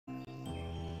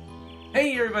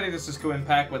Hey everybody, this is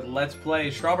Kuuimpact with Let's Play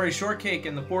Strawberry Shortcake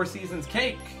and the Four Seasons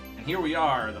Cake. And here we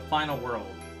are, the final world,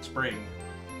 spring.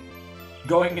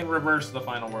 Going in reverse to the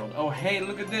final world. Oh hey,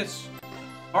 look at this.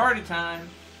 Party time.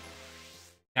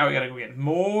 Now we gotta go get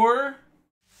more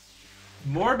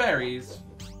berries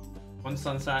on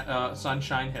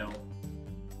Sunshine Hill.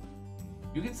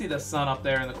 You can see the sun up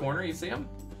there in the corner, you see him?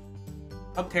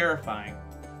 How terrifying.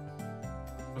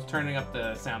 I was turning up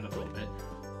the sound a little bit.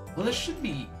 Well, this should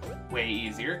be way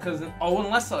easier, because... Oh,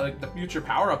 unless the future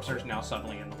power-ups are now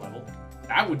suddenly in the level.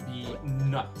 That would be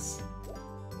nuts.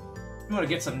 You want to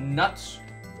get some nuts?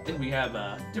 Then we have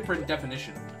a different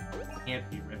definition of nuts. Can't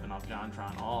be ripping off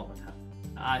JonTron all the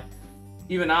time.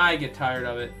 Even I get tired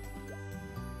of it.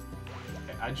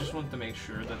 Okay, I just wanted to make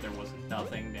sure that there was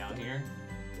nothing down here.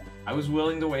 I was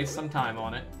willing to waste some time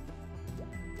on it.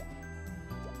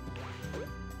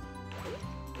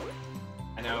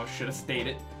 I know, should have stayed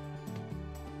it.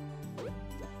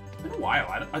 It's been a while.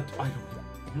 I don't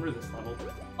remember this level.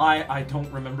 I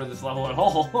don't remember this level at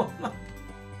all.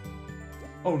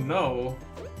 Oh no.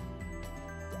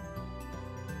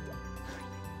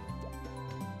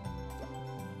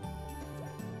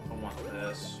 I want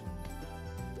this.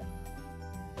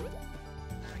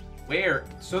 Where?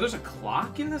 So there's a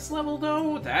clock in this level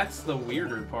though? That's the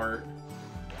weirder part.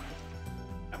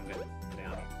 I'm gonna go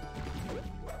down.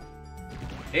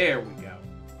 There we go.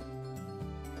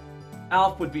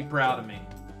 Alf would be proud of me.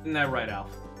 Isn't that right, Alf?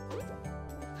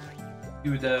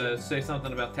 You would say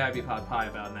something about Tabby Pot Pie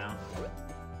about now.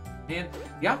 Man,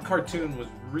 the Alf cartoon was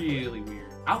really weird.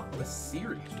 Alf the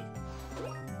series.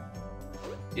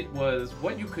 It was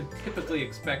what you could typically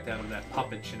expect out of that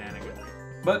puppet shenanigans.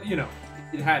 But, you know,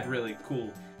 it had really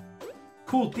cool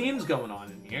themes going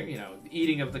on in here. You know, the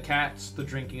eating of the cats, the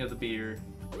drinking of the beer,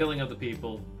 killing of the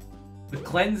people, the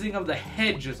cleansing of the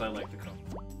hedge, as I like to call it.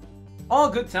 All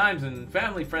good times and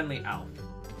family-friendly Alf.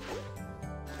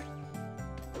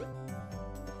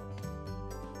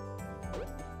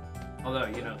 Although,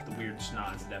 you know, the weird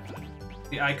schnoz, definitely.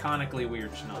 The iconically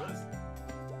weird schnoz.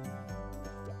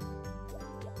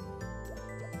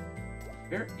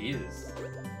 Where is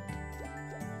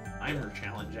timer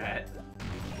challenge at?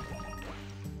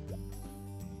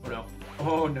 Oh no.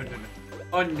 Oh no no no.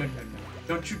 Oh no no no.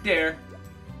 Don't you dare.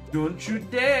 Don't you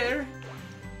dare.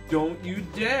 Don't you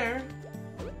dare.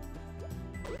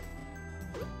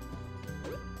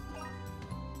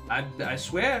 I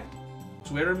swear.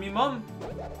 Swear to me mum.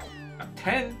 Got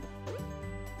 10.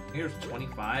 Here's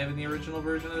 25 in the original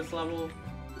version of this level.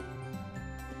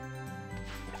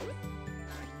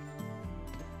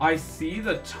 I see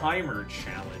the timer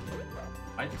challenge.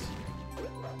 What?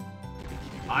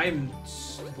 I'm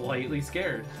slightly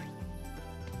scared.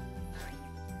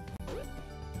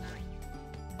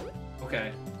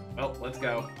 Okay. Well, let's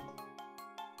go.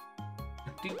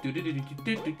 Oh,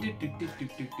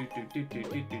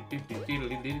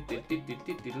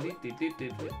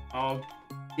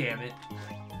 damn it.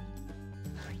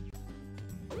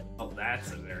 Oh,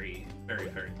 that's a very, very,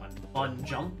 very fun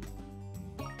jump.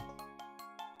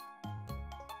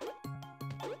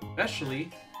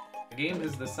 Especially, the game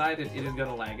has decided it is going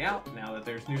to lag out now that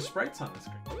there's new sprites on the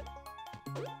screen.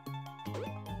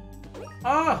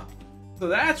 Ah! So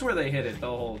that's where they hit it the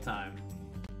whole time.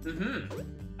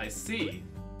 I see.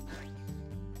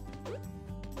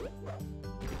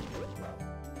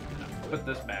 Put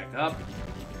this back up.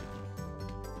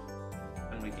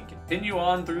 And we can continue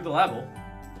on through the level.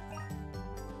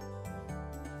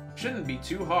 Shouldn't be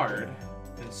too hard,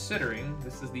 considering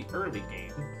this is the early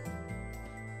game.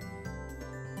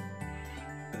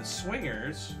 The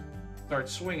swingers start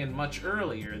swinging much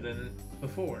earlier than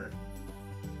before.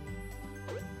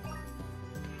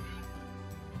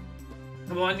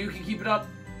 Come on, you can keep it up.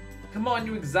 Come on,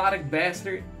 you exotic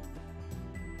bastard.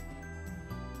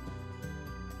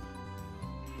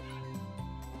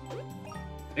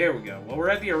 There we go. Well, we're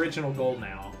at the original goal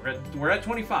now. We're at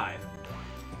 25.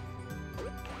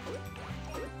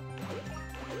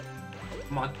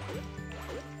 Come on.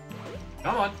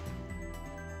 Come on.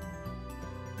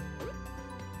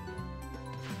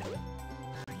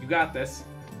 You got this.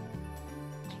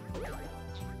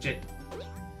 Shit.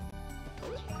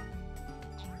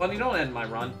 Bunny, don't end my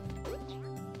run.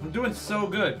 I'm doing so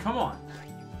good. Come on.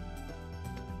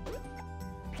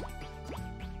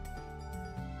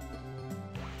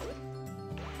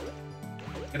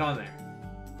 Get on there.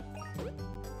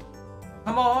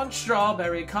 Come on,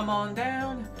 strawberry, come on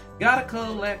down. Gotta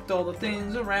collect all the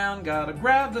things around. Gotta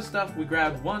grab the stuff we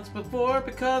grabbed once before,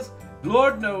 because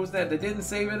Lord knows that they didn't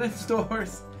save it in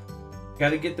stores.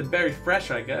 Gotta get the berries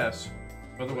fresh, I guess.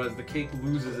 Otherwise the cake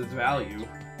loses its value.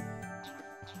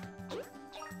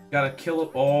 Gotta kill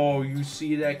it. Oh, you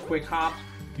see that quick hop?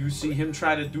 You see him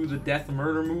try to do the death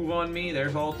murder move on me?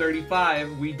 There's all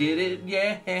 35. We did it.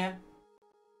 Yeah.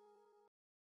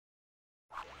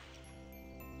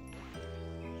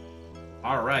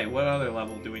 Alright, what other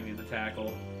level do we need to tackle?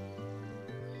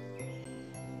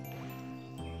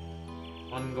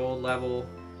 1 gold level.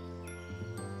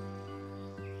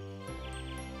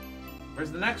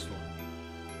 Where's the next one?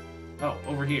 Oh,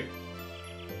 over here.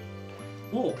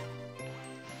 Cool.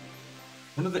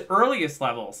 One of the earliest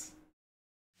levels.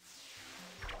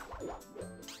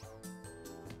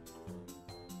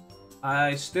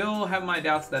 I still have my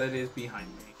doubts that it is behind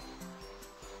me.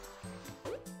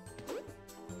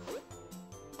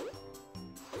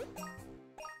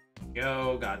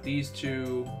 Go, got these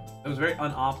two. It was very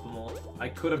unoptimal. I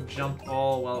could have jumped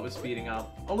all while it was speeding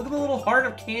up. Oh, look at the little heart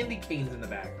of candy canes in the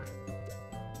background.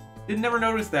 Did never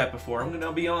notice that before, I'm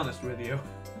gonna be honest with you.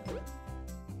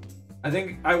 I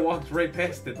think I walked right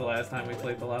past it the last time we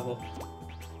played the level.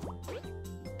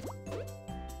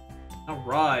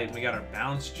 Alright, we got our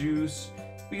bounce juice.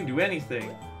 We can do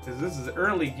anything, because this is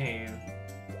early game.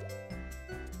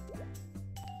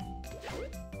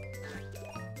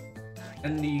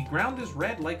 And the ground is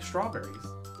red like strawberries.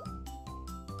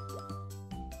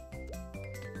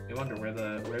 I wonder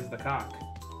where's the cock?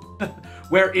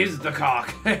 Where is the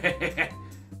cock?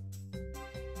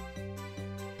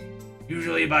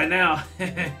 Usually by now,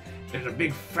 there's a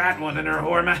big fat one in her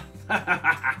whore mouth.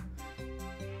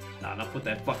 Nah, enough with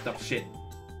that fucked up shit.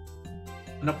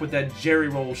 Enough with that Jerry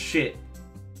roll shit.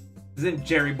 Isn't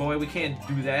Jerry boy? We can't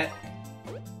do that.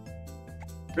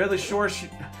 Really sure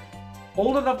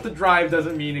old enough to drive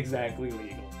doesn't mean exactly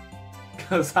legal.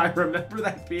 Because I remember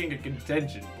that being a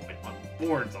contention point on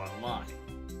boards online.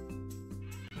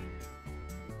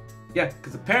 Yeah,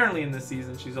 because apparently in this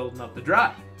season she's old enough to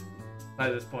drive by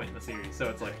this point in the series. So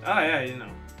it's like, oh yeah, you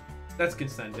know, that's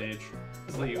consent age.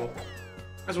 It's legal.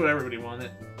 That's what everybody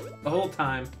wanted. The whole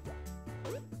time.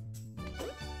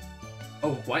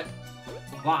 Oh, what?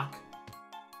 Lock.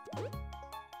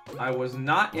 I was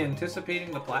not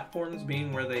anticipating the platforms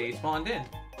being where they spawned in.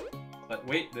 But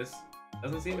wait, this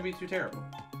doesn't seem to be too terrible.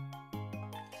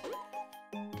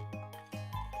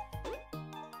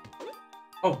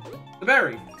 Oh, the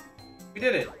berry! We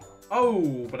did it!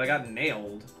 Oh, but I got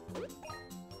nailed.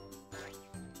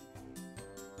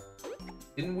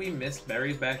 Didn't we miss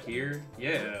berries back here?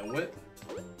 Yeah, what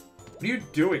are you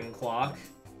doing, clock?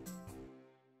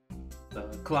 The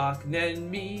clock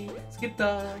and me skip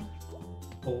the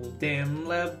whole damn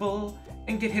level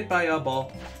and get hit by a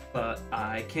ball, but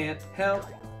I can't help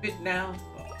it now.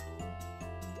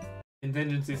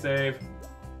 Contingency save.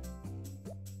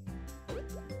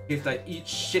 If I eat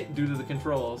shit due to the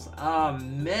controls. Ah,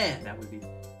 man, that would be...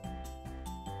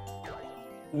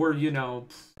 Or, you know...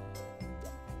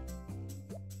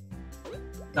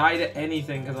 Die to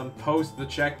anything because I'm post the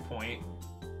checkpoint.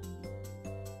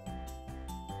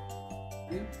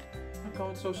 I'm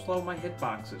going so slow, my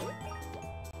hitboxes.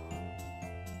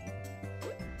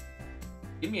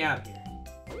 Get me out of here.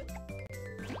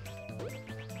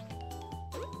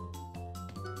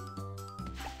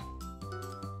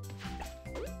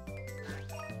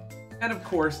 And of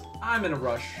course, I'm in a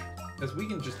rush, because we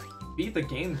can just beat the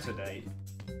game today.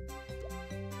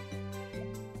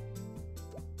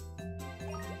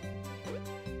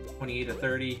 To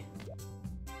 30.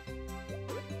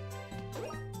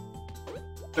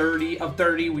 30 of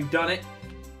 30, we've done it.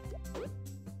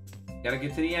 Gotta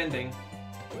get to the ending.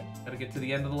 Gotta get to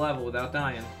the end of the level without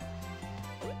dying.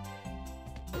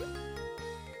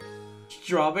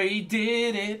 Strawberry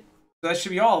did it. That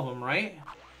should be all of them, right?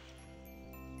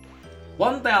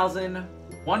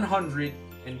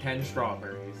 1,110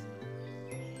 strawberries.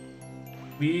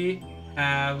 We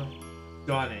have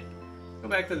done it. Go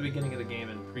back to the beginning of the game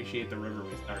and appreciate the river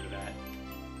we started at.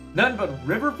 None but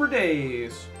river for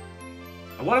days.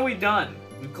 And what have we done?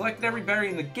 We've collected every berry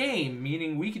in the game,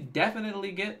 meaning we could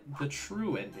definitely get the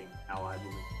true ending now, I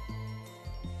believe.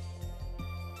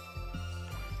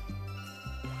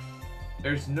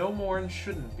 There's no more and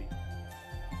shouldn't be.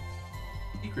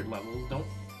 Secret levels don't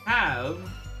have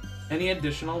any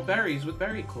additional berries with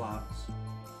berry clocks.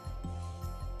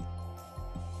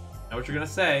 Know what you're gonna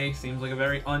say, seems like a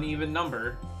very uneven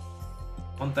number.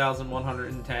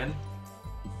 1,110.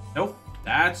 Nope,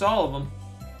 that's all of them.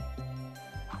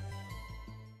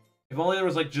 If only there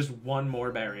was like just one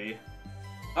more berry.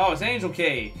 Oh, it's Angel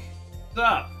Cake. What's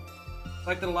up?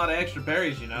 Collected a lot of extra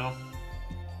berries, you know.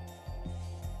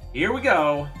 Here we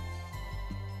go.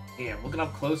 Damn, looking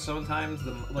up close sometimes,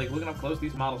 looking up close,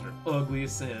 these models are ugly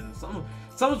as sin.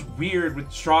 Something's weird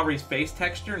with Strawberry's face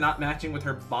texture not matching with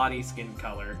her body skin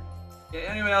color.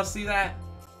 Anyone else see that?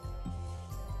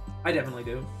 I definitely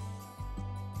do.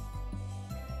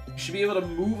 You should be able to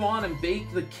move on and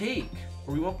bake the cake,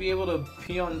 or we won't be able to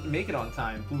make it on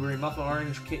time. Blueberry muffin,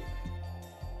 orange cake.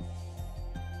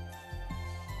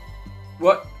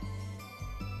 What?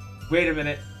 Wait a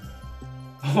minute.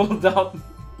 Hold up.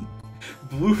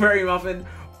 Blueberry muffin,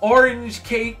 orange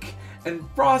cake, and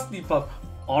frosty puff.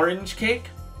 Orange cake?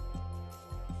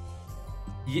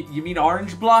 You mean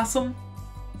orange blossom?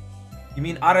 You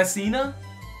mean Aracina?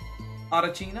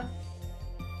 Aracina?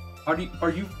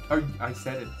 I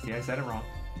said it. See, I said it wrong.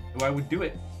 So I would do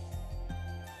it.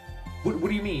 What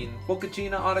do you mean?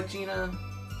 Focaccia, Aracina?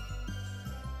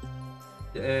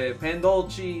 Pan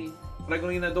dolce,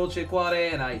 Regolina dolce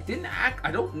quale, and I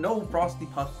don't know Frosty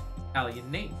Puff's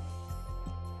Italian name.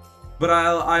 But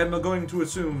I'm going to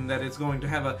assume that it's going to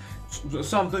have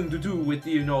something to do with,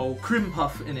 you know, cream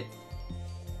puff in it.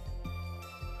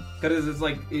 Because it's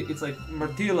like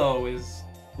Martillo is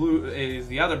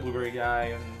the other blueberry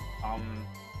guy, and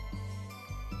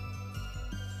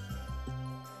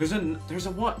there's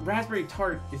a what raspberry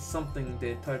tart is something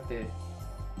de tarte.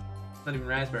 It's not even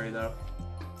raspberry though.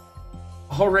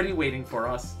 Already waiting for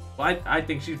us. Well, I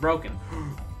think she's broken.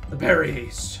 The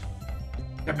berries.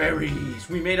 The berries.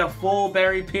 We made a full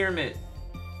berry pyramid.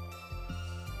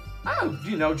 Oh,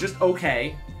 you know, just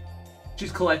okay.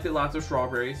 She's collected lots of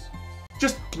strawberries.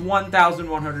 Just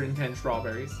 1,110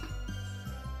 strawberries.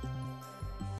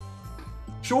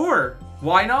 Sure,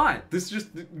 why not? This is just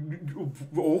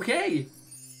okay.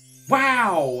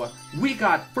 Wow, we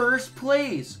got first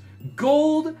place.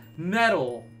 Gold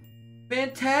medal.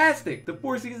 Fantastic! The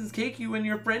Four Seasons cake you and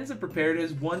your friends have prepared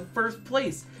has won first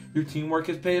place. Your teamwork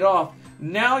has paid off.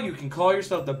 Now you can call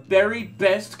yourself the very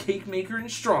best cake maker in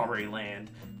Strawberry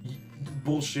Land.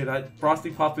 Bullshit,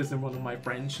 Frosty Puff isn't one of my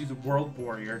friends. She's a world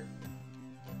warrior.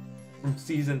 From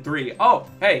season 3. Oh,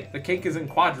 hey, the cake is in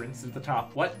quadrants at the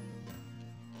top. What?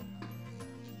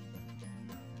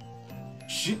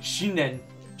 Shinen.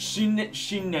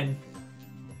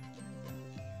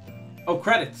 Oh,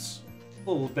 credits. A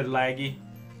little bit laggy.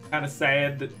 Kind of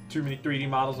sad that too many 3D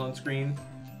models on screen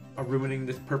are ruining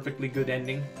this perfectly good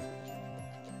ending.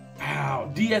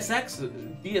 Wow,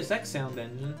 DSX sound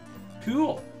engine.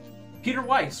 Cool. Peter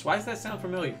Weiss. Why does that sound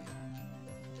familiar?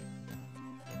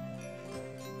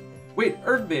 Wait,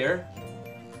 Erdbeer.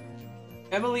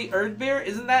 Emily Erdbeer?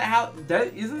 Isn't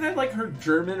that like her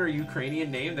German or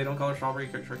Ukrainian name? They don't call her Strawberry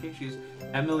Shortcake. She's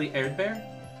Emily Erdbeer?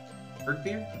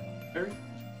 Erdbeer? Berry?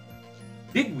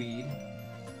 Digweed?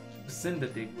 Cinda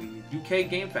Digweed. UK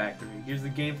Game Factory. Here's the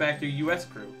Game Factory US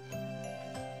crew.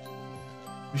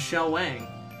 Michelle Wang.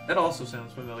 That also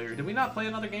sounds familiar. Did we not play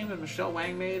another game that Michelle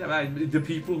Wang made? I mean, the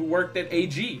people who worked at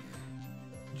AG.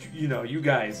 You know, you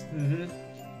guys.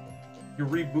 Your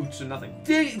reboots are nothing.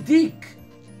 Deke!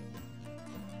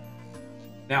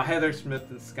 Now, Heather Smith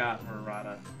and Scott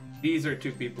Murata. These are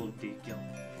two people who Deke killed.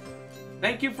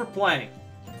 Thank you for playing.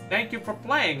 Thank you for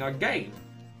playing our game.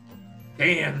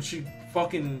 Damn, she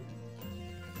fucking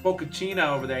Focaccia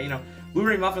over there. You know,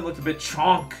 Blueberry Muffin looked a bit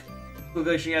chonk. Looked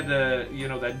like she had the, you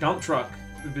know, that dump truck.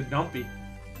 A bit dumpy. What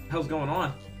the hell's going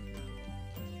on?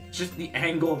 Just the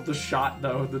angle of the shot,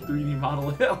 though. The 3D model.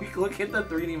 Look at the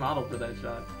 3D model for that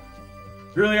shot.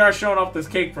 Really are showing off this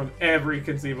cake from every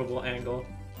conceivable angle.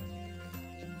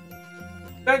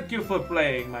 Thank you for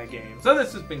playing my game. So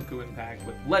this has been Kuuimpact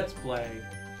with Let's Play.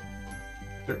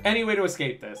 Is there any way to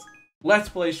escape this? Let's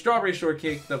Play Strawberry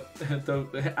Shortcake.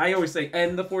 I always say,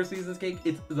 and the Four Seasons cake.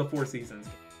 It's the Four Seasons.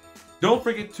 Don't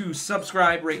forget to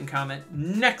subscribe, rate, and comment.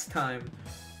 Next time,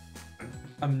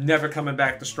 I'm never coming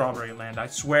back to Strawberry Land. I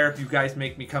swear if you guys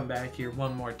make me come back here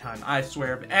one more time. I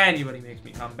swear if anybody makes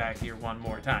me come back here one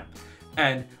more time.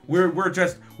 And we're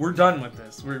done with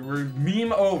this. We're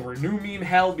meme over. New meme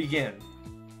hell begin.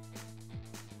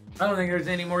 I don't think there's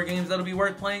any more games that'll be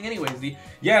worth playing anyways.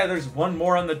 Yeah, there's one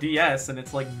more on the DS, and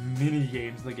it's like mini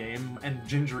games the game, and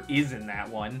Ginger is in that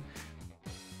one.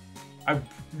 I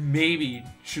maybe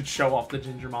should show off the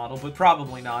Ginger model, but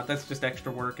probably not. That's just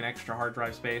extra work and extra hard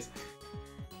drive space.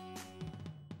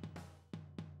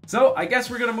 So I guess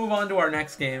we're gonna move on to our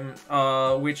next game,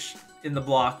 which in the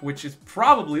block, which is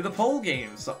probably the poll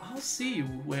game. So I'll see you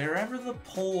wherever the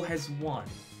poll has won.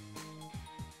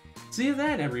 See you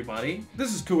then, everybody.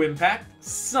 This is Kuuimpact,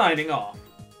 signing off.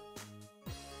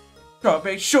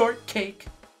 Strawberry Shortcake.